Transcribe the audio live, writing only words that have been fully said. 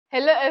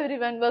Hello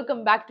everyone,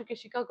 welcome back to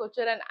Kesheka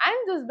Couture, and I'm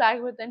just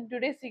back with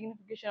today's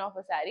signification of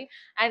a saree.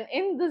 And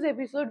in this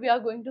episode, we are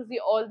going to see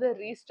all the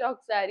restock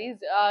sarees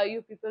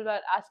you people were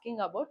asking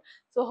about.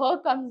 So here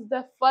comes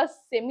the first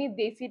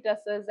semi-desi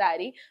tussar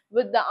saree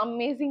with the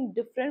amazing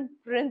different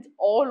prints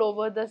all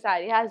over the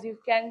saree. As you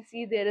can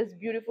see, there is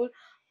beautiful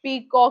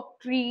peacock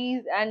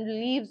trees and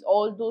leaves,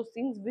 all those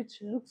things which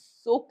looks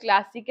so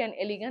classic and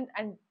elegant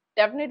and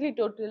definitely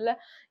totally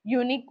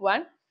unique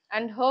one.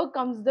 And here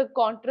comes the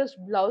contrast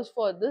blouse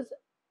for this.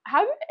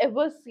 Have you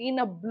ever seen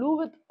a blue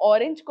with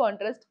orange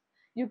contrast?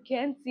 You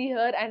can see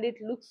her and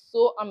it looks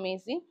so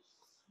amazing.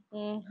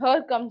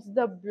 Here comes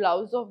the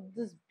blouse of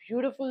this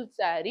beautiful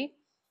saree.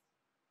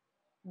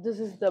 This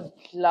is the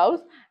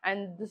blouse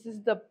and this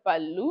is the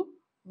pallu.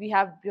 We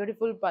have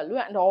beautiful pallu,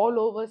 and all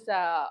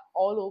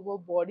over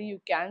body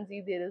you can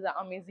see there is an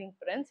amazing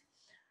prints.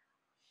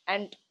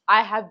 And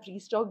I have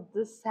restocked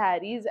this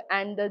sarees,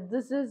 and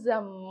this is a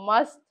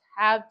must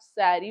have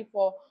saree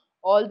for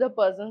all the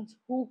persons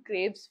who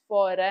craves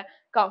for a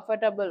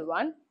comfortable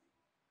one.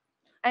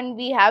 And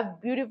we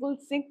have beautiful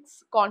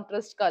six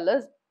contrast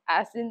colors,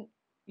 as in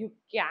you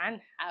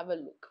can have a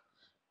look.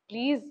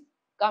 Please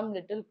come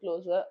little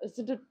closer.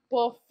 Isn't it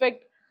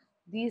perfect?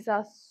 These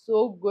are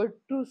so good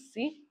to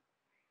see.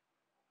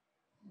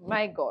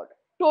 My god,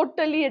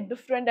 totally a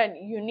different and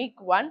unique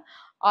one.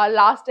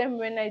 Last time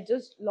when I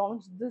just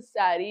launched this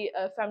saree,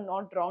 if I'm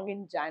not wrong,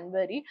 in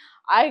January,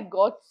 I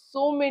got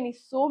so many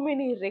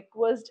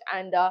requests,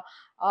 and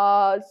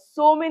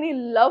so many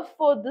love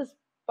for this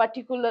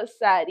particular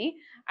saree.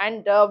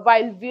 And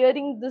while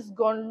wearing this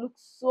gown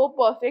looks so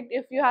perfect.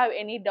 If you have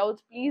any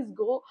doubts, please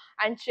go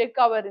and check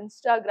our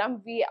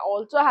Instagram. We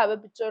also have a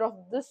picture of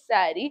this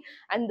saree,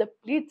 and the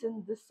pleats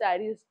in this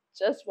saree is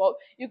just wow.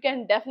 You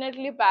can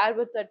definitely pair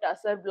with a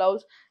tussar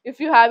blouse. If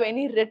you have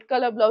any red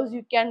color blouse,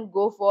 you can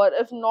go for.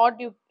 If not,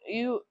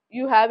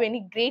 you have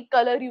any great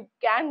color, you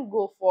can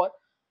go for.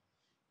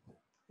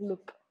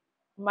 Look,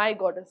 my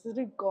goddess,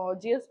 isn't it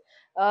gorgeous?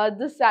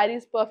 This saree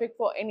is perfect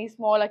for any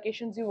small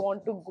occasions you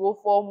want to go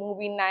for,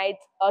 movie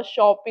nights,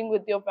 shopping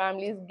with your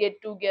families, get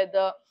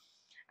together.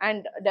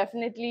 And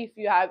definitely if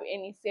you have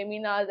any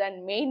seminars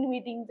and main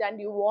meetings and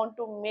you want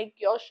to make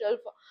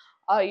yourself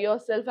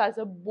as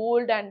a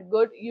bold and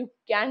good, you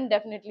can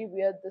definitely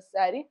wear this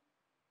saree.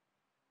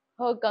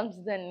 Here comes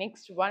the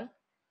next one.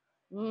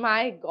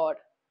 My god,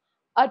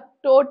 a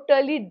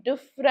totally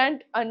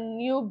different, a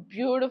new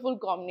beautiful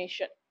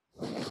combination.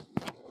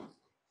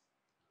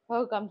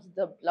 Here comes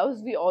the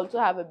blouse. We also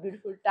have a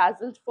beautiful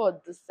tassels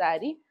for this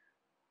saree.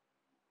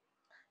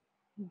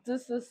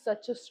 This is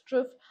such a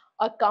striff,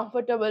 a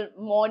comfortable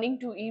morning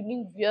to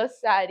evening wear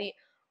saree.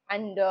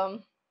 And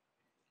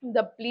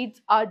the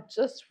pleats are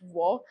just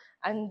wow.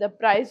 And the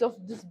price of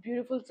this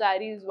beautiful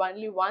saree is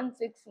only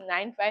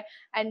 1695,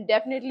 and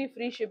definitely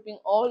free shipping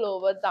all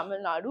over Tamil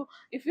Nadu.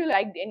 If you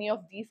liked any of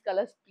these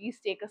colors, please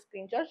take a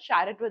screenshot,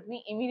 share it with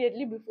me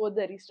immediately before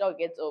the restock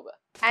gets over.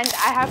 And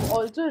I have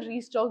also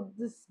restocked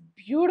this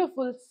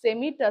beautiful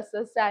semi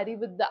tussar saree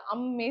with the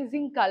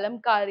amazing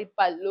kalamkari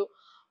pallu,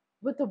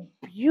 with a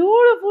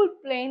beautiful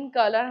plain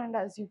color. And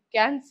as you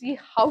can see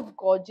how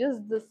gorgeous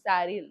this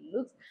saree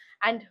looks.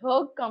 And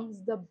here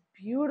comes the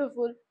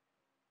beautiful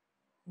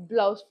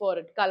blouse for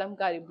it,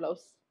 kalamkari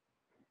blouse.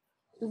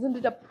 Isn't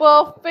it a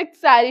perfect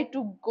saree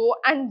to go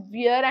and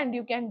wear? And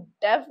you can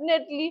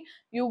definitely,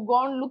 you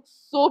gonna look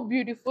so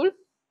beautiful.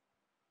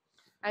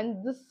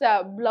 And this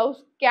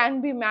blouse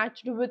can be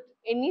matched with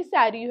any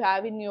saree you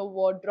have in your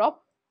wardrobe.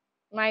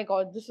 My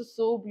god, this is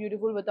so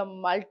beautiful with a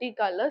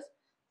multi-colors.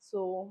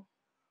 So,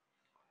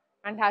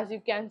 and as you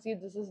can see,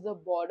 this is the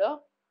border,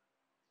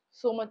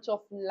 so much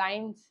of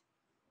lines.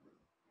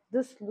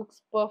 This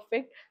looks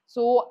perfect.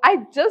 So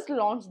I just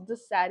launched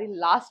this saree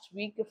last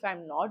week, if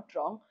I'm not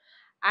wrong,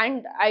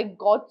 and I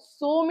got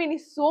so many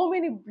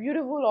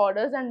beautiful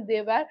orders, and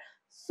there were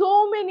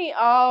so many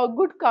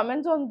good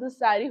comments on this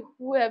saree.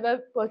 Whoever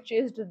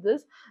purchased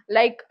this,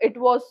 like, it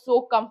was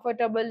so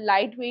comfortable,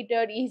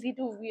 lightweighted, easy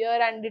to wear,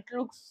 and it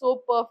looks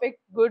so perfect,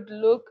 good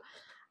look.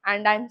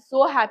 And I'm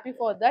so happy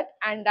for that.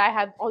 And I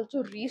have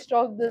also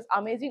restocked this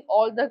amazing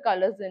all the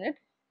colors in it.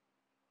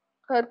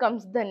 Here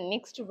comes the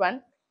next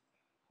one.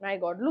 My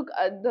god, look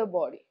at the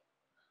body.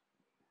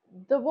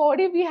 The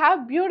body, we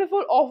have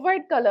beautiful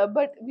off-white color,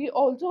 but we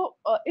also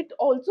it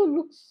also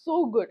looks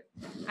so good.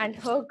 And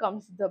here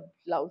comes the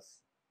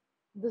blouse.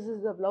 This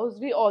is the blouse.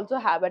 We also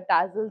have a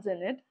tassels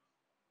in it.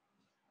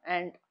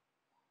 And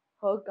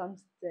here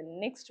comes the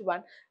next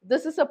one.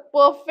 This is a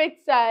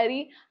perfect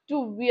saree to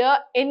wear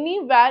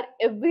anywhere,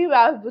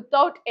 everywhere,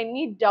 without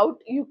any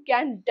doubt. You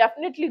can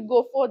definitely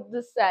go for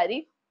this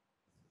saree.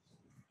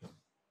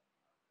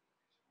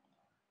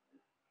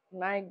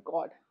 My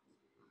god,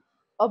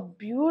 a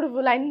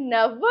beautiful, I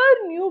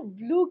never knew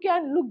blue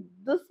can look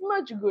this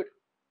much good.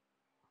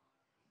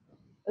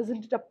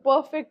 Isn't it a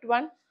perfect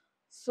one?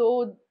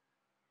 So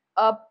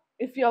uh,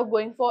 if you're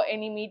going for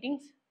any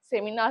meetings,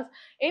 seminars,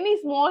 any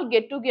small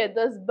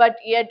get-togethers, but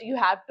yet you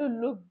have to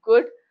look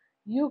good,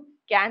 you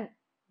can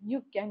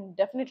you can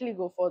definitely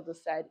go for the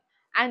saree.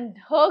 And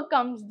here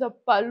comes the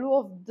pallu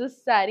of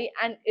this saree,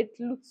 and it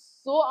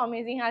looks so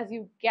amazing, as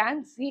you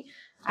can see.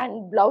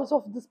 And blouse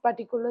of this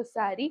particular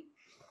saree,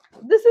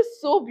 this is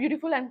so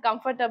beautiful and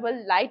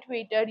comfortable,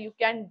 lightweighted. You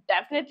can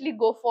definitely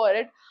go for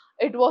it.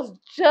 It was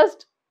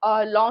just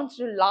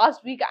launched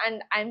last week,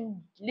 and I'm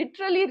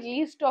literally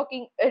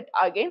restocking it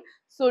again,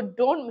 so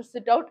don't miss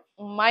it out.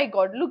 My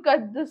god, look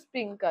at this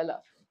pink color.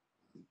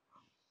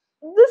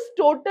 This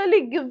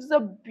totally gives a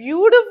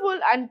beautiful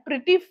and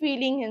pretty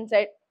feeling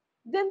inside.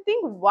 Then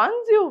think,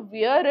 once you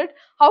wear it,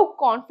 how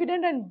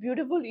confident and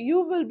beautiful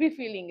you will be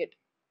feeling it.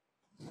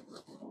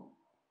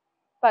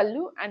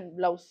 Pallu and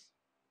blouse.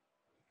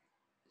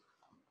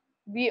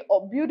 We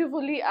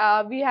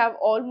have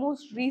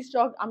almost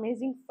restocked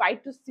amazing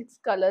 5 to 6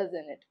 colors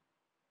in it.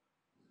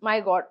 My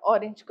god,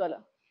 orange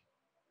color.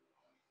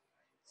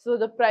 So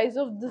the price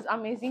of this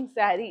amazing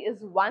saree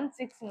is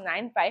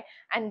 1695,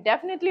 and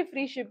definitely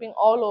free shipping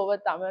all over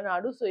Tamil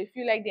Nadu. So if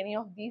you liked any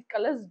of these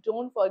colors,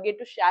 don't forget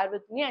to share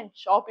with me and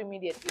shop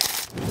immediately.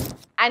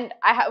 And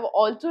I have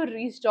also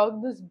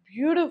restocked this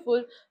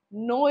beautiful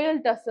Noel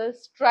Tussle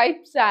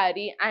striped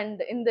saree,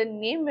 and in the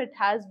name it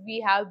has,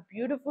 we have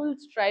beautiful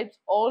stripes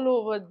all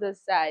over the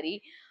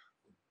saree.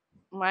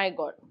 My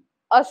god,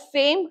 a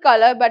same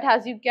color, but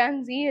as you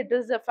can see, it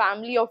is a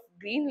family of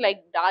green,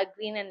 like dark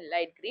green and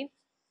light green.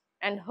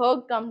 And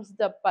here comes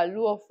the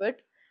pallu of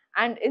it,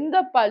 and in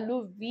the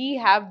pallu we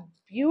have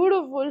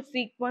beautiful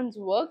sequence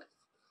work.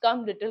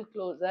 Come little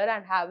closer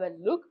and have a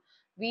look.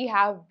 We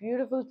have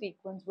beautiful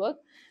sequence work.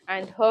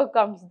 And here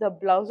comes the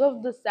blouse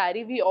of the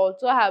saree. We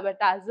also have a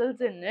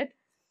tassels in it,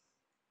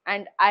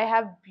 and I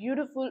have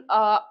beautiful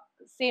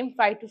same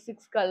 5 to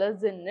 6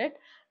 colors in it.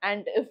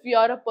 And if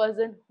you're a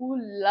person who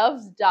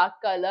loves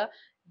dark color,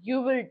 you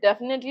will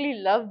definitely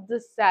love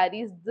this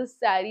sarees. This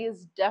saree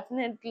is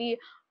definitely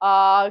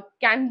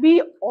can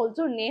be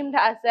also named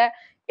as a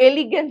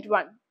elegant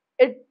one.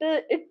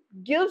 It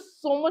gives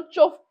so much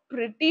of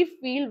pretty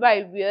feel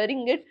by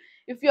wearing it.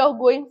 If you're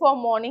going for a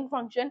morning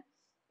function,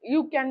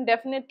 you can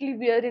definitely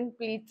wear in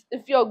pleats.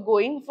 If you're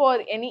going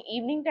for any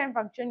evening time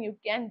function, you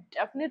can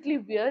definitely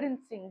wear in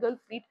single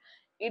pleat.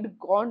 It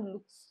gone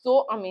looks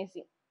so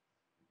amazing.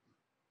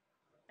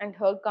 And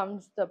here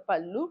comes the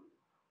pallu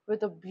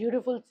with a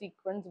beautiful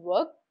sequence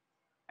work.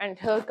 And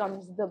here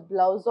comes the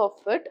blouse of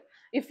it.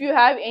 If you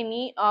have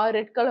any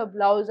red color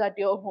blouse at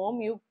your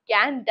home, you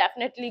can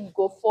definitely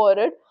go for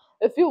it.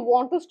 If you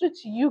want to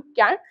stitch, you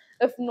can.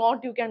 If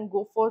not, you can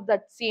go for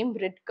that same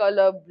red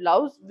color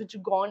blouse, which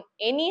gone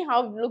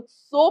anyhow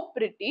looks so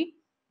pretty.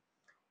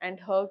 And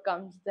here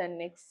comes the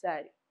next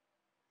saree.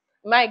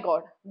 My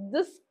god,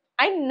 this,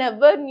 I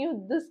never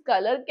knew this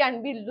color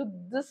can be look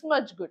this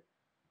much good.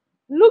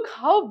 Look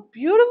how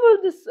beautiful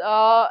this,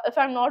 if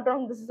I'm not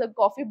wrong, this is a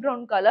coffee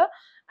brown color.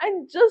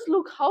 And just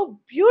look how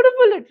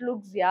beautiful it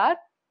looks, yeah.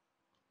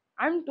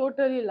 I'm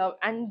totally love.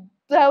 And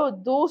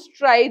those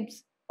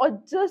stripes are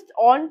just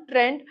on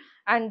trend.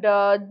 And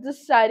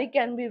this saree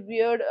can be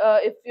weird.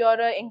 If you're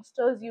a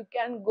youngsters, you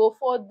can go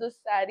for this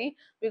saree,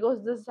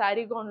 because this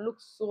saree gonna look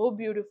so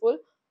beautiful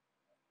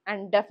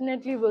and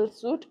definitely will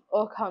suit.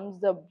 Or comes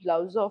the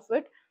blouse of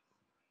it.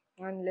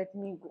 And let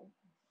me go,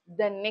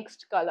 the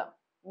next color.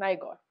 My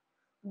god,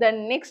 the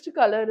next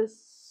color is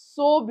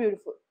so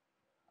beautiful,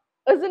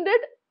 isn't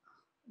it?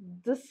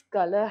 This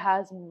color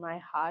has my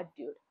heart,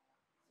 dude.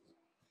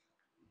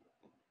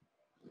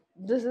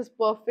 This is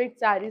perfect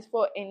sarees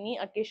for any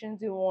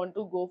occasions you want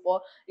to go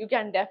for. You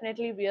can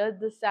definitely wear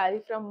this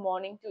saree from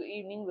morning to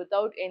evening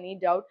without any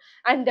doubt.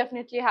 And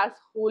definitely has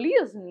Holi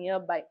is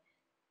nearby.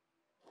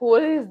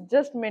 Holi is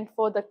just meant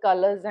for the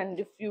colors, and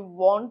if you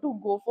want to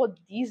go for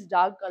these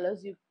dark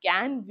colors, you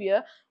can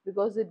wear,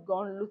 because it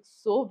gonna look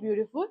so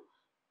beautiful.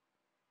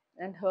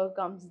 And here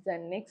comes the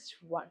next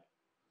one.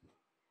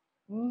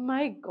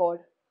 My god,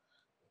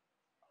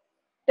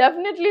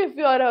 definitely, if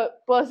you are a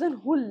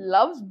person who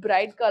loves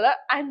bright color,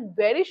 I'm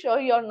very sure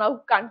you're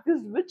now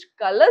confused which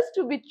colors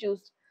to be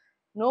choose.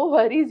 No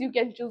worries, you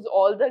can choose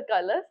all the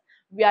colors.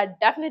 We are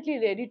definitely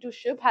ready to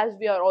ship, as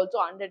we are also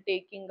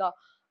undertaking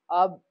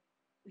a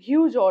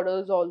huge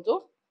orders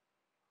also,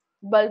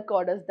 bulk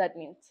orders. That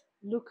means,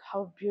 look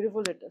how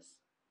beautiful it is.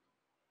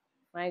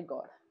 My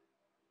god,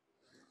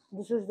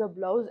 this is the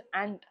blouse,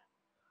 and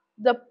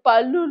the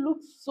pallu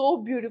looks so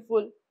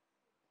beautiful.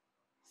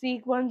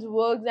 Sequence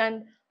works,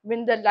 and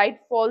when the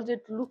light falls,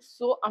 it looks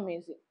so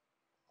amazing.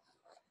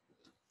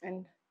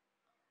 And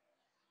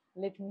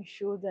let me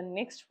show the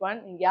next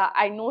one. Yeah,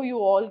 I know you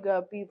all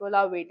people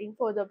are waiting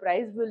for the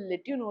price. We'll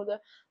let you know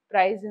the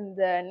price in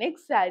the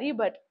next saree,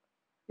 but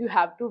you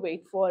have to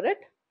wait for it.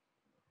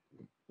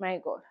 My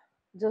god,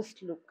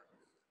 just look.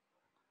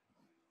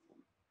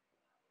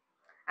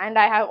 And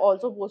I have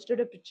also posted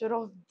a picture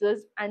of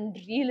this and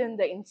reel in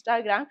the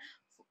Instagram.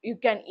 You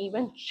can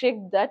even check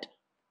that.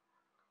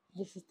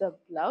 This is the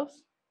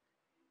blouse.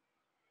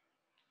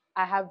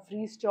 I have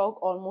restocked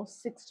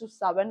almost 6 to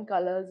 7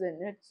 colors in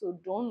it, so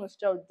don't miss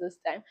out this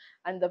time.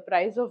 And the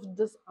price of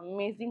this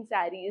amazing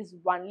saree is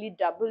only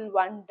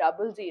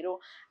 1100,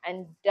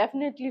 and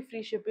definitely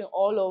free shipping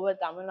all over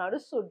Tamil Nadu.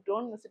 So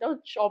don't miss it out.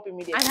 Shop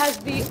immediately. And as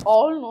we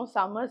all know,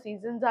 summer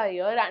seasons are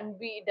here, and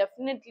we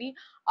definitely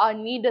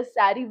need a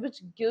saree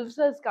which gives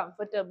us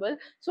comfortable.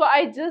 So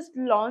I just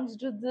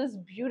launched this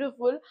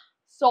beautiful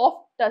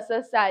soft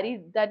tussar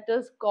saree that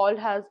is called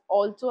has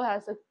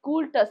a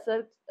cool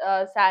tussar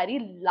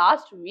saree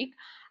last week,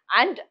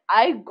 and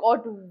I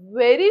got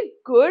very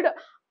good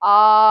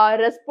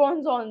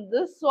response on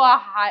this, so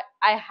I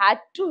had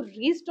to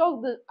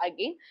restock this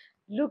again.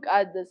 Look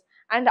at this,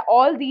 and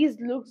all these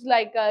looks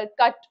like a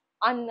cut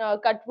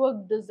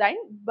work design,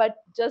 but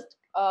just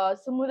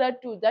similar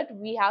to that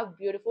we have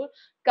beautiful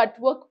cut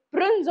work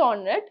prints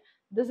on it.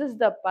 This is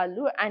the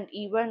pallu, and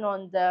even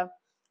on the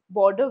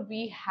border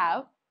we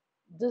have,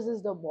 this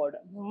is the border.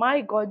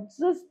 My god,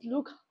 just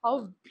look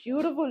how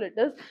beautiful it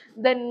is.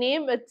 The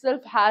name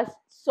itself has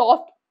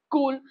soft,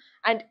 cool,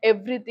 and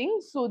everything,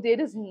 so there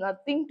is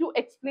nothing to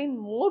explain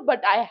more,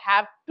 but I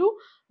have to,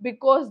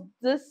 because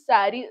this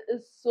saree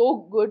is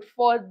so good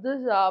for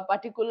this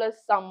particular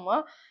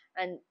summer.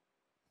 And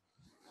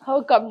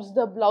here comes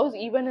the blouse.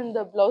 Even in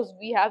the blouse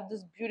we have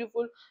this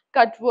beautiful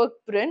cut work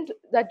print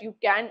that you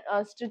can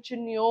stitch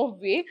in your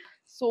way.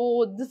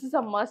 So this is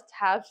a must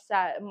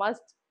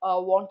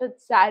wanted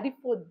saree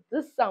for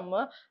this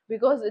summer,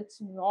 because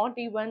it's not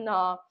even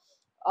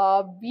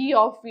we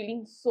are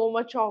feeling so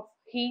much of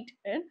heat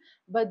in,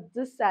 but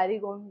this saree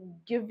going to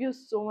give you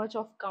so much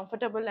of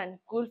comfortable and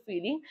cool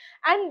feeling.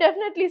 And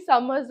definitely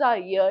summers are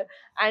here,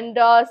 and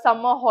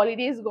summer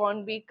holidays going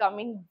to be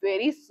coming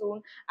very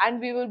soon,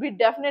 and we will be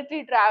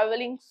definitely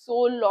traveling so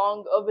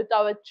long with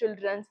our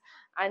children,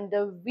 and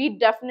we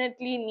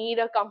definitely need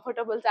a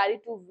comfortable saree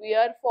to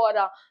wear for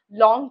a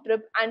long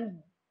trip. And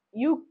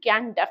you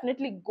can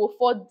definitely go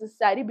for this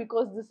saree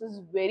because this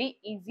is very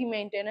easy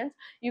maintenance.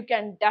 You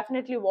can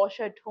definitely wash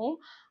at home.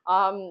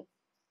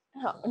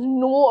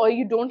 No,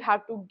 you don't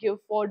have to give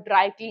for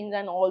dry cleans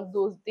and all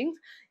those things.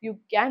 You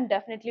can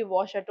definitely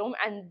wash at home,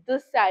 and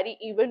this saree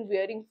even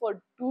wearing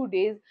for 2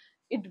 days,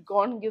 it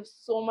gone gives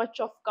so much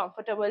of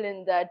comfortable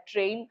in the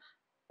train,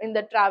 in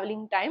the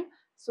traveling time.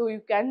 So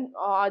you can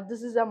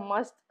this is a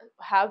must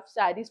have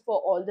sarees for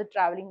all the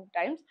traveling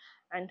times.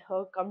 And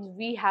here comes,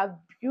 we have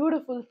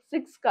beautiful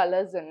 6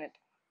 colors in it.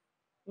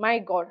 My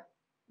god,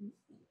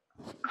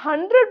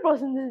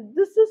 100%,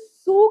 this is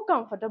so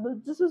comfortable,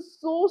 this is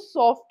so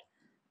soft.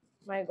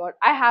 My god,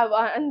 I have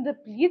and the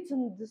pleats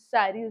in this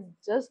saree is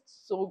just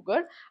so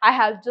good. I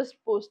have just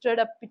posted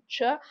a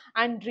picture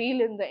and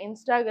reel in the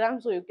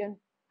Instagram, so you can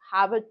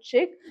have a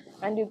check,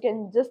 and you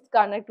can just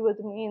connect with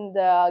me in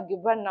the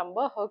given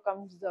number. Here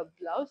comes the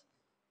blouse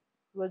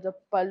with the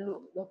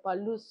pallu. The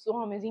pallu is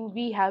so amazing.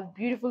 We have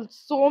beautiful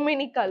so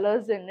many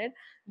colors in it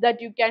that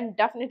you can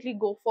definitely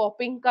go for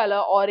pink color,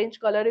 orange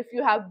color. If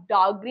you have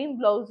dark green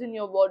blouse in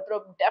your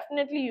wardrobe,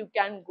 definitely you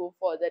can go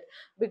for that,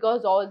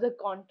 because all the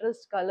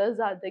contrast colors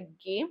are the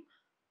game.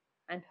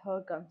 And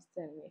here comes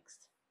the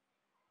next.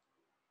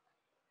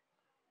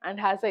 And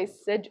as I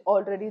said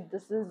already,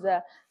 this is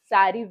a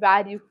saree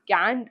where you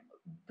can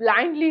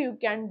blindly, you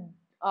can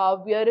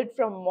wear it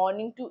from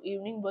morning to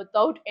evening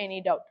without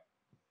any doubt.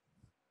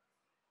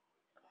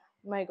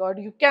 My god,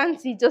 you can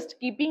see, just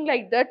keeping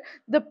like that,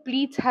 the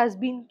pleats has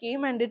been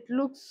came and it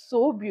looks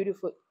so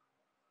beautiful.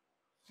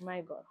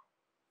 My god,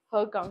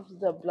 here comes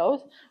the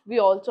blouse. We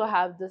also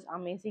have this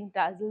amazing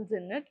tassels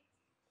in it.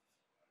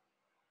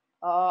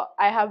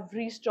 I have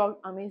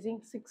restocked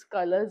amazing 6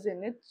 colors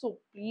in it, so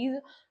please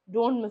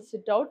don't miss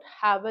it out.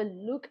 Have a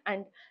look,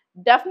 and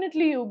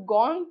definitely you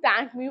gon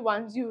thank me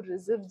once you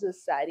receive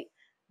this saree,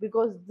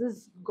 because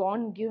this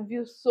gon give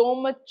you so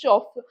much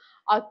of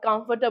a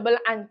comfortable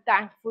and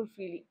thankful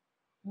feeling,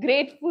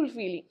 grateful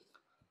feeling.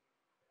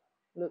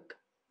 Look,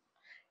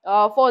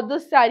 for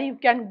this saree you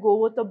can go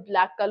with a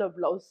black color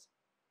blouse.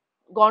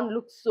 Gone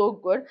looks so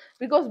good,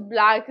 because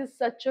black is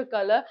such a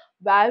color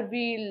where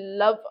we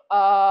love,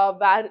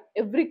 where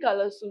every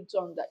color suits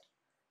on that.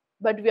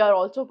 But we are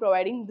also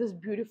providing this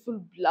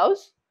beautiful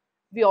blouse.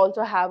 We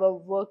also have a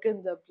work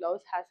in the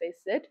blouse, as I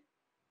said.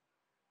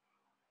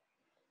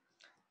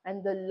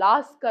 And the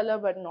last color,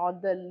 but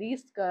not the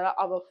least color,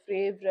 our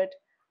favorite,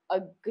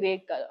 a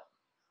gray color.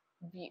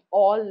 We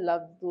all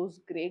love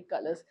those gray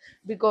colors,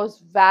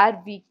 because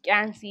where we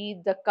can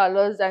see the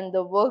colors and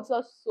the works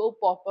are so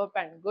pop up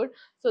and good.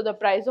 So the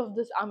price of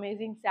this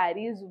amazing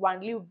saree is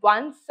only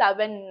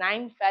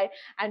 1795,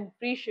 and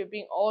free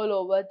shipping all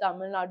over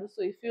Tamil Nadu.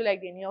 So if you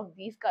like any of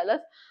these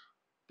colors,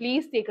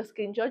 please take a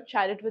screenshot,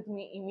 share it with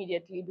me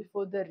immediately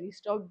before the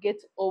restock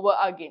gets over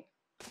again.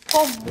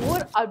 For more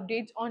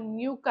updates on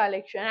new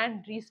collection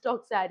and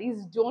restock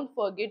sarees, don't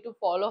forget to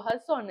follow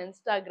us on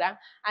Instagram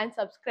and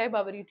subscribe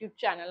our YouTube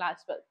channel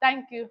as well.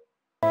 Thank you.